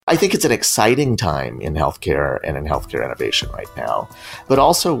I think it's an exciting time in healthcare and in healthcare innovation right now, but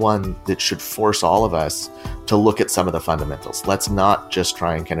also one that should force all of us to look at some of the fundamentals. Let's not just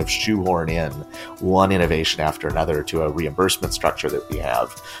try and kind of shoehorn in one innovation after another to a reimbursement structure that we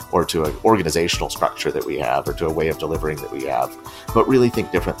have, or to an organizational structure that we have, or to a way of delivering that we have, but really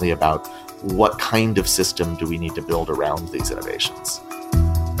think differently about what kind of system do we need to build around these innovations.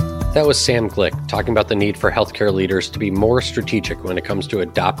 That was Sam Glick talking about the need for healthcare leaders to be more strategic when it comes to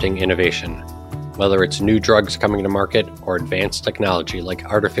adopting innovation, whether it's new drugs coming to market or advanced technology like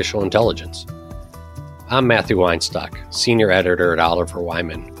artificial intelligence. I'm Matthew Weinstock, Senior Editor at Oliver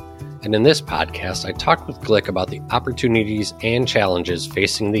Wyman, and in this podcast, I talked with Glick about the opportunities and challenges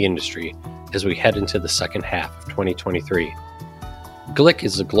facing the industry as we head into the second half of 2023. Glick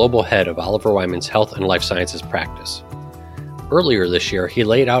is the global head of Oliver Wyman's Health and Life Sciences practice. Earlier this year, he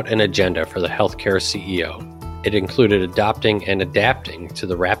laid out an agenda for the healthcare CEO. It included adopting and adapting to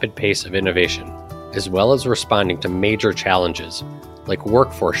the rapid pace of innovation, as well as responding to major challenges like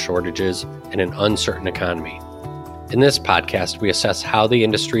workforce shortages and an uncertain economy. In this podcast, we assess how the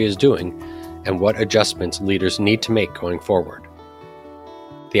industry is doing and what adjustments leaders need to make going forward.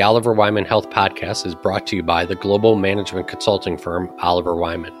 The Oliver Wyman Health Podcast is brought to you by the global management consulting firm Oliver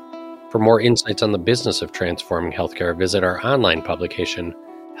Wyman. For more insights on the business of transforming healthcare, visit our online publication,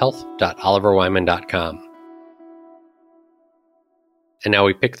 health.oliverwyman.com. And now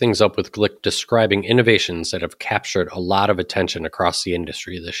we pick things up with Glick describing innovations that have captured a lot of attention across the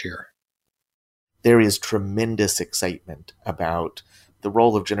industry this year. There is tremendous excitement about the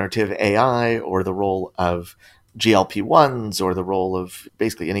role of generative AI, or the role of GLP-1s, or the role of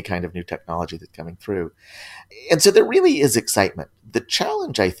basically any kind of new technology that's coming through. And so there really is excitement. The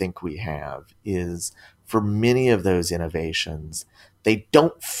challenge I think we have is, for many of those innovations, they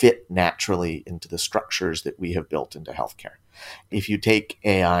don't fit naturally into the structures that we have built into healthcare. If you take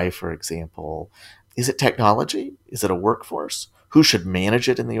AI, for example, is it technology? Is it a workforce? Who should manage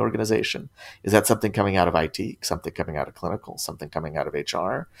it in the organization? Is that something coming out of IT, something coming out of clinical, something coming out of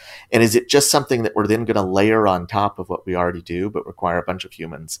HR? And is it just something that we're then going to layer on top of what we already do, but require a bunch of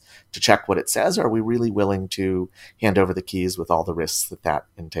humans to check what it says? Or are we really willing to hand over the keys with all the risks that that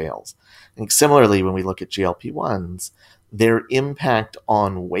entails? I think similarly, when we look at GLP-1s, their impact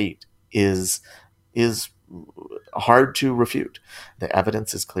on weight is hard to refute. The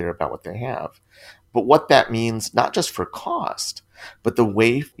evidence is clear about what they have. But what that means, not just for cost, but the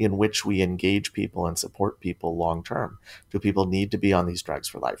way in which we engage people and support people long term. Do people need to be on these drugs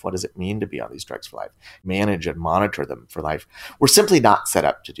for life? What does it mean to be on these drugs for life? Manage and monitor them for life. We're simply not set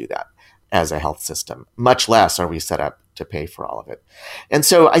up to do that as a health system, much less are we set up to pay for all of it. And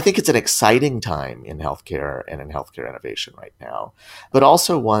so I think it's an exciting time in healthcare and in healthcare innovation right now, but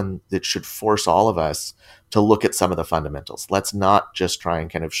also one that should force all of us to look at some of the fundamentals. Let's not just try and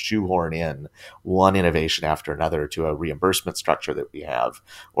kind of shoehorn in one innovation after another to a reimbursement structure that we have,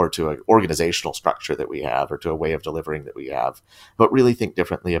 or to an organizational structure that we have, or to a way of delivering that we have, but really think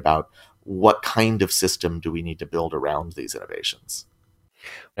differently about what kind of system do we need to build around these innovations.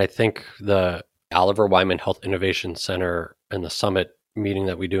 I think the Oliver Wyman Health Innovation Center and the summit meeting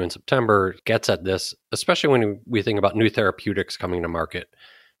that we do in September gets at this, especially when we think about new therapeutics coming to market.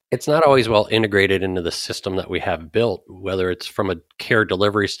 It's not always well integrated into the system that we have built, whether it's from a care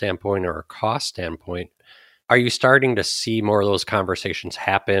delivery standpoint or a cost standpoint. Are you starting to see more of those conversations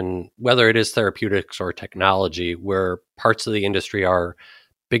happen, whether it is therapeutics or technology, where parts of the industry are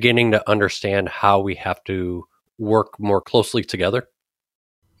beginning to understand how we have to work more closely together?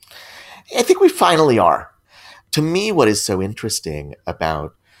 I think we finally are. To me, what is so interesting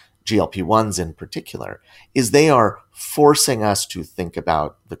about GLP-1s in particular is they are forcing us to think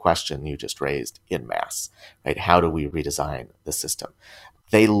about the question you just raised in mass, right? How do we redesign the system?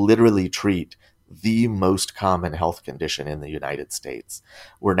 They literally treat the most common health condition in the United States.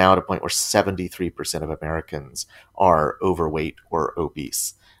 We're now at a point where 73% of Americans are overweight or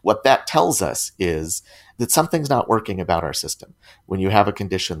obese. What that tells us is that something's not working about our system. When you have a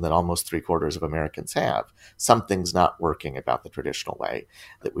condition that almost 3/4 of Americans have, something's not working about the traditional way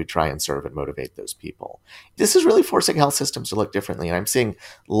that we try and serve and motivate those people. This is really forcing health systems to look differently. And I'm seeing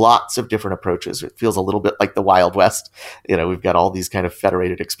lots of different approaches. It feels a little bit like the Wild West. We've got all these kind of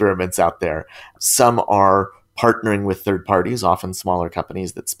federated experiments out there. Some are partnering with third parties, often smaller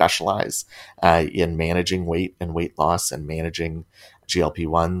companies that specialize in managing weight and weight loss and managing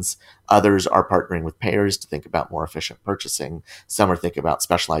GLP-1s. Others are partnering with payers to think about more efficient purchasing. Some are thinking about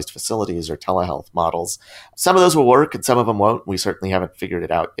specialized facilities or telehealth models. Some of those will work and some of them won't. We certainly haven't figured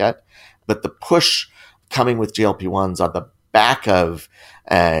it out yet. But the push coming with GLP-1s on the back of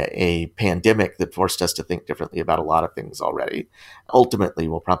a pandemic that forced us to think differently about a lot of things already, ultimately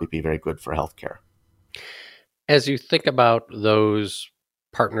will probably be very good for healthcare. As you think about those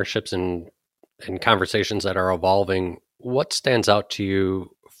partnerships and conversations that are evolving, what stands out to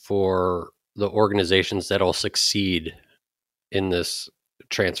you for the organizations that will succeed in this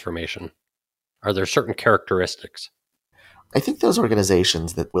transformation? Are there certain characteristics? I think those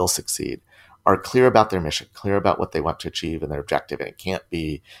organizations that will succeed are clear about their mission, clear about what they want to achieve and their objective, and it can't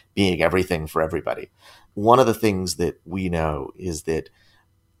be being everything for everybody. One of the things that we know is that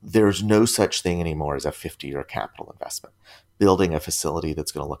there's no such thing anymore as a 50-year capital investment. Building a facility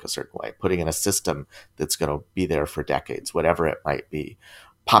that's going to look a certain way, putting in a system that's going to be there for decades, whatever it might be.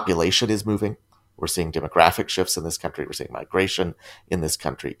 Population is moving. We're seeing demographic shifts in this country. We're seeing migration in this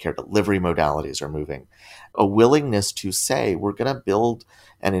country. Care delivery modalities are moving. A willingness to say we're going to build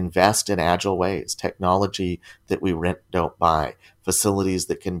and invest in agile ways, technology that we rent, don't buy, facilities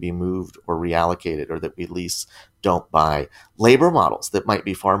that can be moved or reallocated or that we lease, don't buy, labor models that might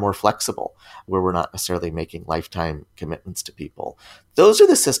be far more flexible, where we're not necessarily making lifetime commitments to people. Those are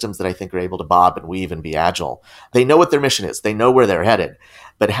the systems that I think are able to bob and weave and be agile. They know what their mission is. They know where they're headed,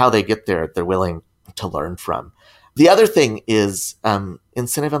 but how they get there, they're willing to learn from. The other thing is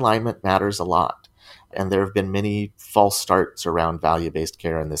incentive alignment matters a lot. And there have been many false starts around value-based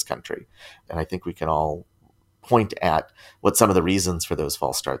care in this country. And I think we can all point at what some of the reasons for those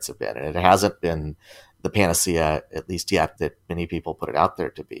false starts have been. And it hasn't been the panacea, at least yet, that many people put it out there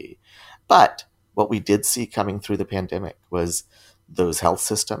to be. But what we did see coming through the pandemic was those health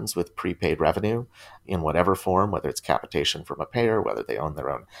systems with prepaid revenue in whatever form, whether it's capitation from a payer, whether they own their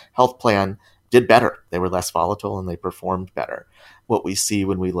own health plan, did better. They were less volatile and they performed better. What we see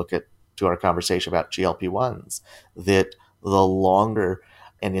when we look at to our conversation about GLP-1s, that the longer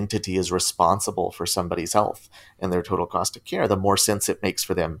an entity is responsible for somebody's health and their total cost of care, the more sense it makes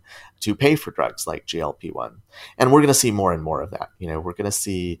for them to pay for drugs like GLP-1. And we're going to see more and more of that. We're going to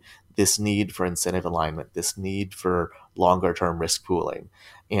see this need for incentive alignment, this need for longer term risk pooling.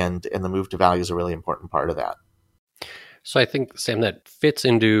 And the move to value is a really important part of that. So I think, Sam, that fits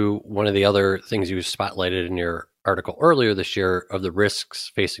into one of the other things you spotlighted in your article earlier this year of the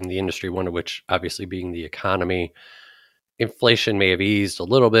risks facing the industry, one of which obviously being the economy. Inflation may have eased a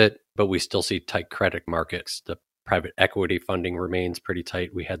little bit, but we still see tight credit markets. The private equity funding remains pretty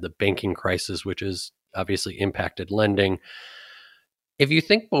tight. We had the banking crisis, which has obviously impacted lending. If you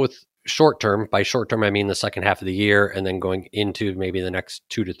think both short term, by short term, I mean the second half of the year, and then going into maybe the next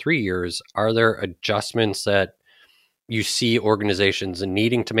 2 to 3 years, are there adjustments that you see organizations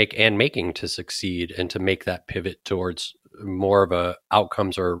needing to make and making to succeed and to make that pivot towards more of a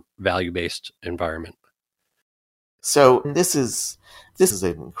outcomes or value-based environment? So this is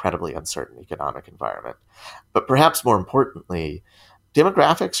an incredibly uncertain economic environment. But perhaps more importantly,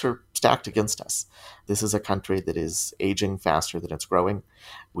 demographics are stacked against us. This is a country that is aging faster than it's growing.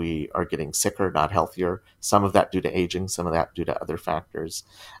 We are getting sicker, not healthier. Some of that due to aging, some of that due to other factors.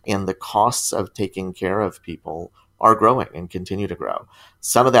 And the costs of taking care of people are growing and continue to grow.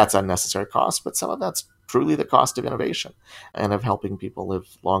 Some of that's unnecessary cost, but some of that's truly the cost of innovation and of helping people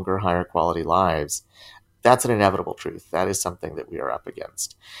live longer, higher quality lives. That's an inevitable truth. That is something that we are up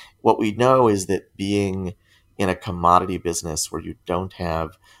against. What we know is that being in a commodity business where you don't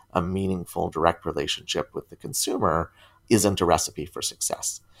have a meaningful direct relationship with the consumer isn't a recipe for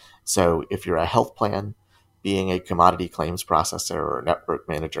success. So if you're a health plan, being a commodity claims processor or a network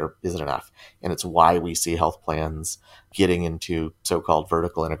manager isn't enough. And it's why we see health plans getting into so-called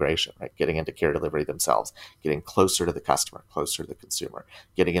vertical integration, right? Getting into care delivery themselves, getting closer to the customer, closer to the consumer,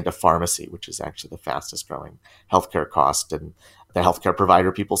 getting into pharmacy, which is actually the fastest growing healthcare cost. And the healthcare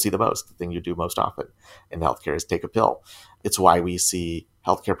provider people see the most, the thing you do most often in healthcare is take a pill. It's why we see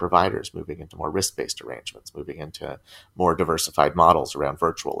healthcare providers moving into more risk-based arrangements, moving into more diversified models around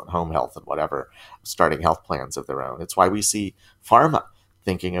virtual and home health and whatever, starting health plans of their own. It's why we see pharma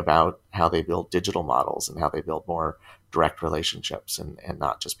thinking about how they build digital models and how they build more direct relationships and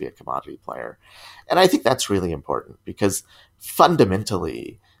not just be a commodity player. And I think that's really important because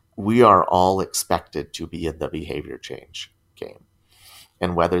fundamentally, we are all expected to be in the behavior change game.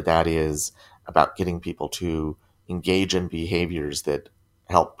 And whether that is about getting people to engage in behaviors that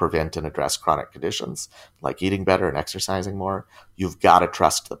help prevent and address chronic conditions like eating better and exercising more, you've got to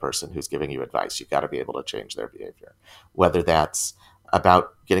trust the person who's giving you advice. You've got to be able to change their behavior. Whether that's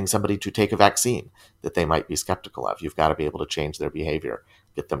about getting somebody to take a vaccine that they might be skeptical of, you've got to be able to change their behavior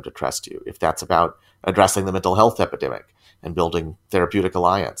get them to trust you. If that's about addressing the mental health epidemic and building therapeutic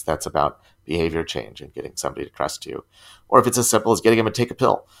alliance, that's about behavior change and getting somebody to trust you. Or if it's as simple as getting them to take a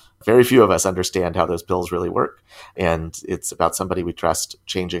pill. Very few of us understand how those pills really work. And it's about somebody we trust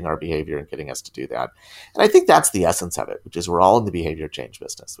changing our behavior and getting us to do that. And I think that's the essence of it, which is we're all in the behavior change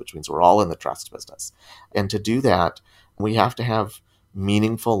business, which means we're all in the trust business. And to do that, we have to have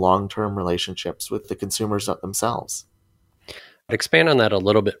meaningful long-term relationships with the consumers themselves. Expand on that a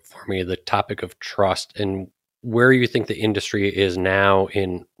little bit for me, the topic of trust and where you think the industry is now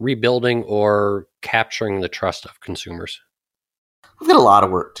in rebuilding or capturing the trust of consumers. We've got a lot of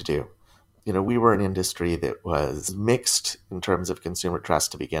work to do. We were an industry that was mixed in terms of consumer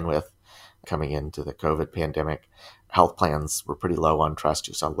trust to begin with. Coming into the COVID pandemic, health plans were pretty low on trust.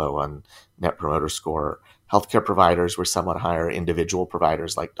 You saw low on Net Promoter Score. Healthcare providers were somewhat higher. Individual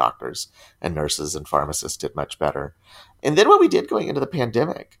providers like doctors and nurses and pharmacists did much better. And then what we did going into the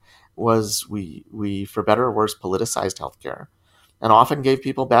pandemic was we for better or worse, politicized healthcare and often gave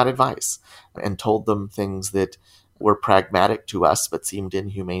people bad advice and told them things that were pragmatic to us but seemed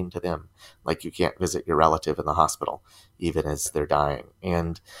inhumane to them, like you can't visit your relative in the hospital even as they're dying.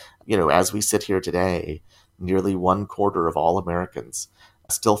 And, as we sit here today, nearly 1/4 of all Americans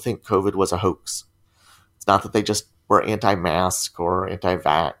still think COVID was a hoax. It's not that they just were anti-mask or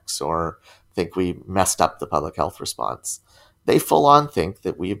anti-vax or think we messed up the public health response. They full on think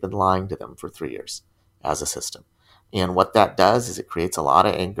that we've been lying to them for 3 years as a system. And what that does is it creates a lot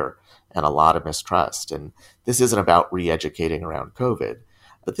of anger and a lot of mistrust. And this isn't about re-educating around COVID,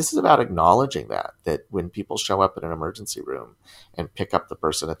 but this is about acknowledging that when people show up in an emergency room and pick up the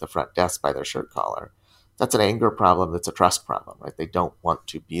person at the front desk by their shirt collar, that's an anger problem. That's a trust problem, right? They don't want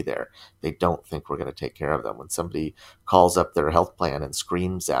to be there. They don't think we're going to take care of them. When somebody calls up their health plan and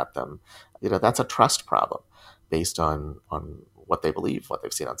screams at them, that's a trust problem based on what they believe, what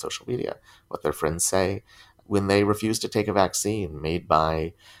they've seen on social media, what their friends say. When they refuse to take a vaccine made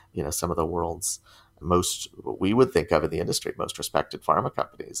by, some of the world's most, what we would think of in the industry, most respected pharma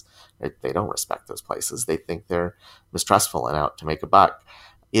companies, right? They don't respect those places. They think they're mistrustful and out to make a buck.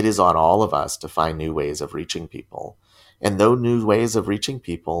 It is on all of us to find new ways of reaching people. And those new ways of reaching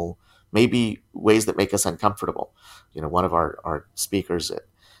people may be ways that make us uncomfortable. One of our speakers at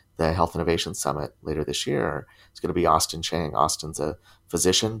the Health Innovation Summit later this year is going to be Austin Chang. Austin's a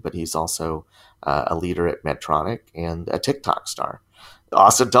physician, but he's also a leader at Medtronic and a TikTok star.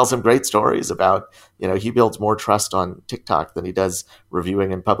 Austin tells some great stories about, he builds more trust on TikTok than he does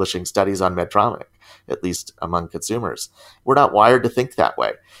reviewing and publishing studies on Medtronic, at least among consumers. We're not wired to think that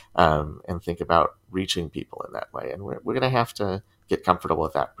way and think about reaching people in that way. And we're going to have to get comfortable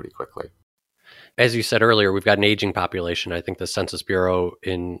with that pretty quickly. As you said earlier, we've got an aging population. I think the Census Bureau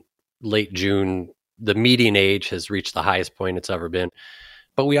in late June, the median age has reached the highest point it's ever been.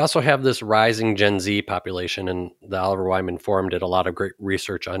 But we also have this rising Gen Z population, and the Oliver Wyman Forum did a lot of great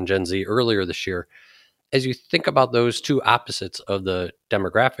research on Gen Z earlier this year. As you think about those two opposites of the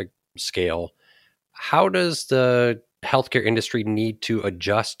demographic scale, how does the healthcare industry need to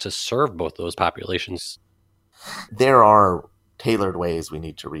adjust to serve both those populations? There are tailored ways we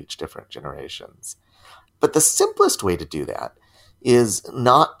need to reach different generations. But the simplest way to do that is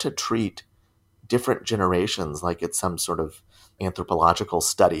not to treat different generations like it's some sort of anthropological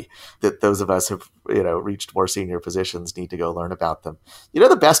study that those of us who've reached more senior positions need to go learn about them.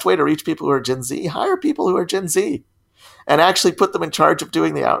 The best way to reach people who are Gen Z, hire people who are Gen Z and actually put them in charge of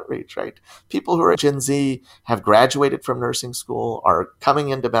doing the outreach, right? People who are Gen Z have graduated from nursing school, are coming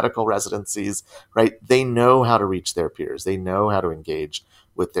into medical residencies, right? They know how to reach their peers. They know how to engage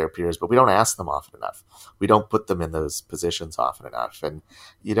with their peers, but we don't ask them often enough. We don't put them in those positions often enough. And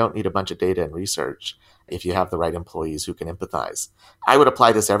you don't need a bunch of data and research if you have the right employees who can empathize. I would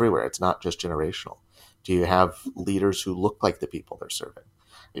apply this everywhere. It's not just generational. Do you have leaders who look like the people they're serving?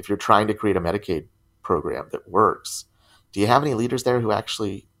 If you're trying to create a Medicaid program that works, do you have any leaders there who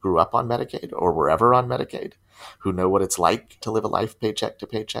actually grew up on Medicaid or were ever on Medicaid, who know what it's like to live a life paycheck to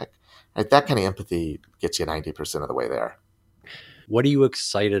paycheck? Right? That kind of empathy gets you 90% of the way there. What are you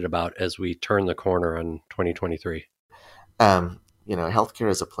excited about as we turn the corner on 2023? Healthcare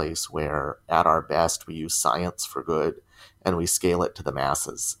is a place where at our best, we use science for good and we scale it to the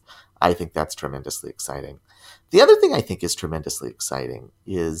masses. I think that's tremendously exciting. The other thing I think is tremendously exciting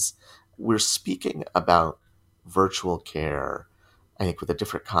is we're speaking about virtual care, I think, with a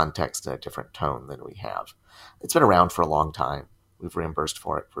different context and a different tone than we have. It's been around for a long time. We've reimbursed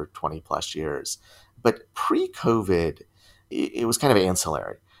for it for 20 plus years. But pre-COVID, it was kind of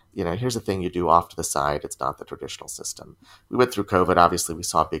ancillary. Here's a thing you do off to the side. It's not the traditional system. We went through COVID. Obviously, we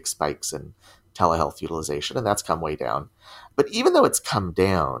saw big spikes in telehealth utilization, and that's come way down. But even though it's come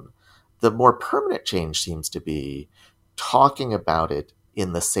down, the more permanent change seems to be talking about it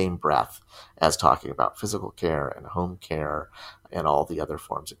in the same breath as talking about physical care and home care and all the other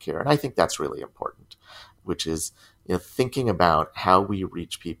forms of care. And I think that's really important, which is thinking about how we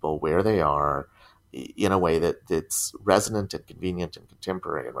reach people where they are in a way that's resonant and convenient and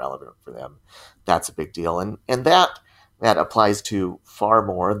contemporary and relevant for them. That's a big deal. And that applies to far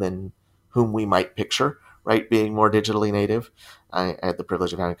more than whom we might picture, right? Being more digitally native. I had the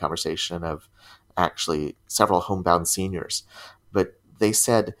privilege of having a conversation of actually several homebound seniors, but they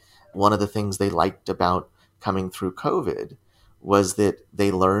said one of the things they liked about coming through COVID was that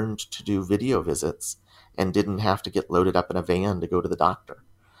they learned to do video visits and didn't have to get loaded up in a van to go to the doctor.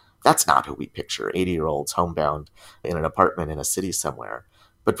 That's not who we picture, 80-year-olds homebound in an apartment in a city somewhere.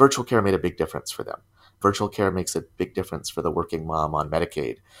 But virtual care made a big difference for them. Virtual care makes a big difference for the working mom on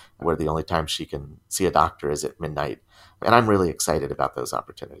Medicaid, where the only time she can see a doctor is at midnight. And I'm really excited about those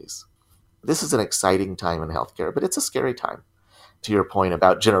opportunities. This is an exciting time in healthcare, but it's a scary time. To your point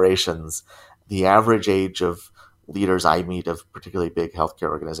about generations, the average age of leaders I meet of particularly big healthcare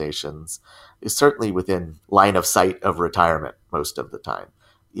organizations is certainly within line of sight of retirement most of the time.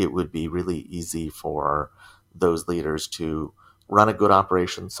 It would be really easy for those leaders to run a good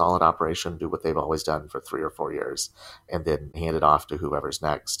operation, solid operation, do what they've always done for 3 or 4 years, and then hand it off to whoever's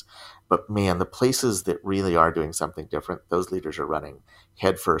next. But man, the places that really are doing something different, those leaders are running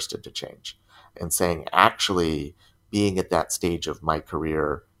headfirst into change and saying, actually, being at that stage of my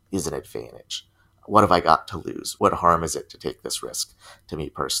career is an advantage. What have I got to lose? What harm is it to take this risk to me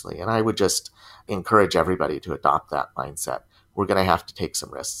personally? And I would just encourage everybody to adopt that mindset. We're going to have to take some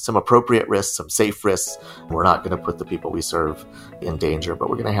risks, some appropriate risks, some safe risks. We're not going to put the people we serve in danger, but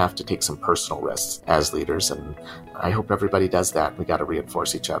we're going to have to take some personal risks as leaders. And I hope everybody does that. We got to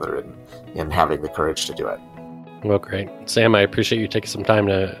reinforce each other in having the courage to do it. Well, great. Sam, I appreciate you taking some time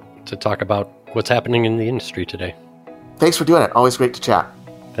to talk about what's happening in the industry today. Thanks for doing it. Always great to chat.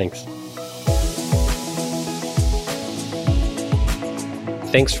 Thanks.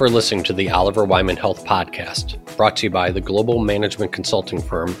 Thanks for listening to the Oliver Wyman Health Podcast, brought to you by the global management consulting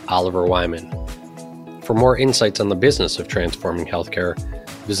firm Oliver Wyman. For more insights on the business of transforming healthcare,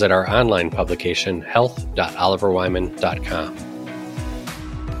 visit our online publication, health.oliverwyman.com.